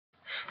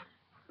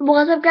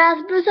What's up guys,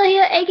 Bruiser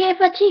here, aka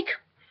Fatigue.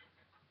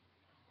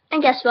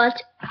 And guess what?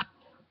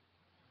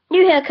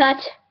 New haircut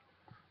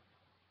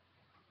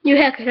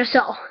or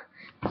so.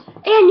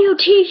 And new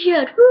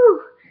t-shirt,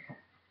 woo!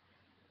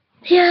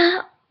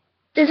 Yeah,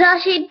 this is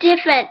actually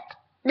different.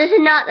 This is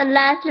not the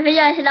last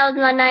video. I said that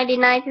was my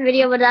 99th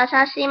video, but that's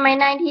actually my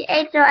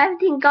 98th, so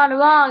everything gone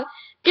wrong.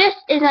 This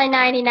is my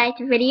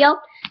 99th video.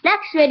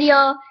 Next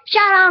video,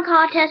 shout out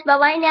contest, but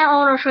right now I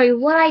want to show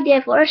you what I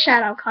did for a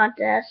shout out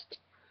contest.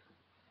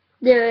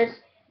 So let's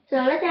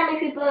see how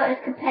many people is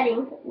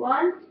competing.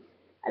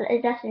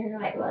 That's the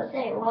right one.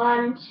 Say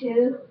 1,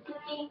 2,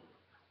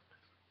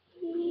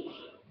 3,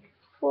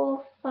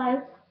 4, 5,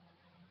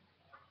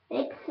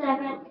 6,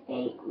 7,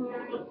 8,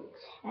 9,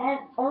 10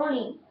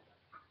 only.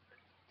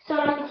 So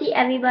let me see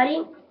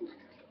everybody.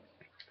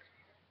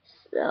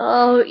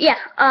 So yeah,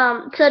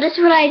 so this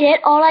is what I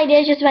did. All I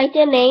did is just write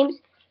their names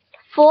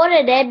for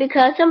the day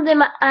because some of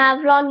them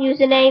have long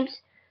usernames.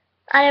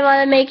 I didn't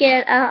want to make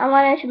it. I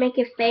wanted to make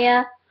it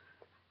fair.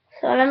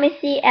 So let me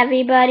see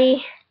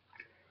everybody.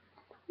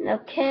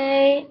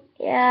 Okay,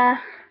 yeah.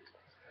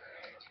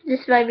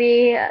 This might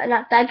be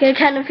not that good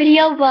kind of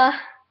video, but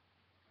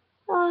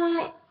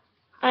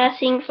I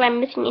think if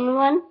I'm missing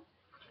anyone.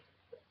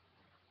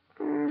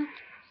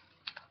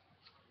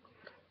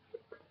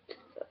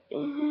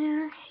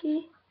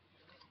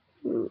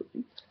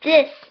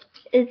 This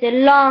is the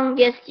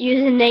longest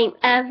username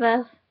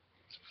ever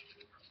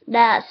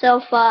that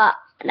so far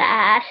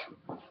that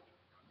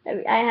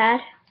I had.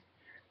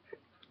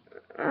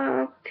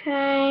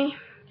 Okay.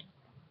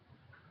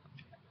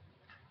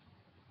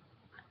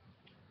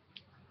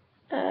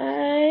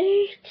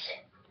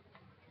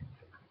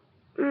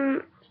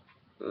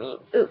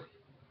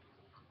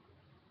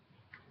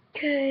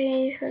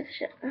 Okay.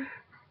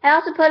 I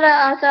also put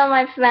some of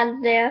my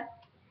friends there.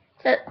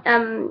 So,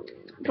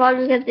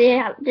 probably because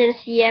they didn't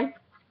see it.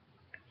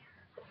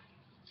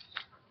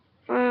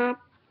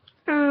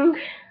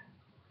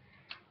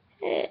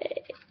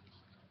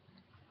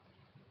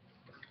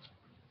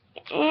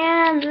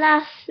 And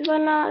last but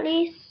not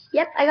least,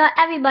 yep, I got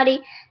everybody.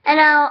 And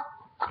now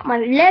my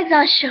legs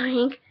are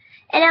showing.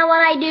 And now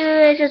what I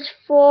do is just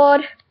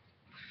forward.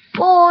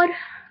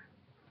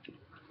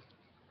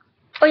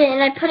 Oh yeah,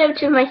 and I put it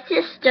to my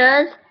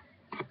sister's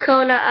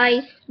Kona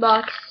ice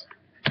box.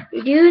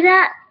 You do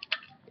that,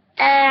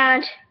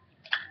 and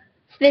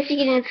it's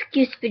basically an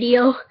excuse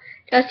video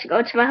just to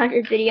go to my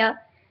 100th video.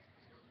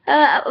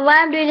 While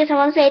I'm doing this, I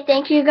want to say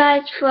thank you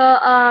guys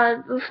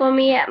for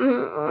me.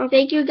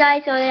 Thank you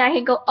guys so that I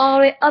can go all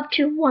the way up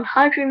to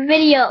 100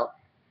 video.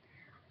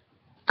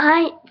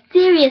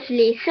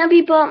 Seriously, some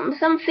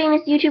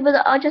famous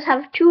YouTubers just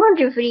have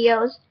 200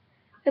 videos.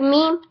 For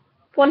me,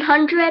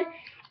 100,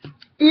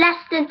 less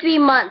than 3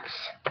 months.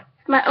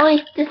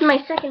 This is my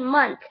second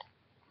month.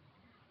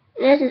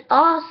 This is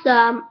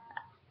awesome.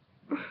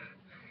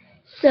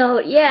 So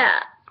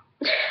yeah.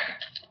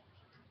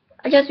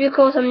 I just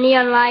recall some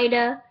neon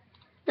lighter.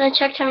 Then I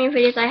checked how many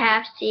videos I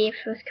have to see if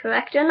it was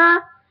correct or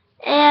not.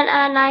 And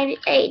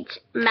 98.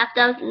 Math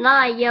doesn't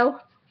lie, yo.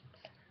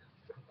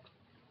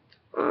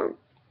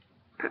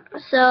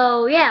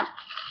 So yeah.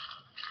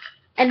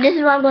 And this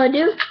is what I'm gonna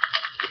do.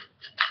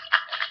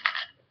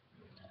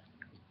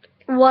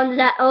 One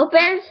that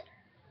opens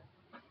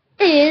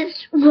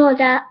is one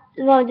that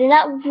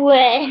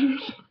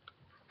wins.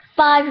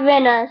 5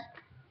 winners.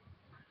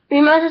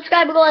 Remember,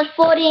 subscribe goal is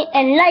 40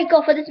 and like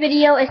goal for this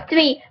video is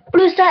 3.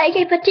 Blue Star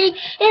aka Fatigue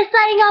is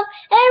signing off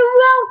and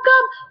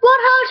welcome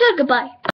 100. Goodbye.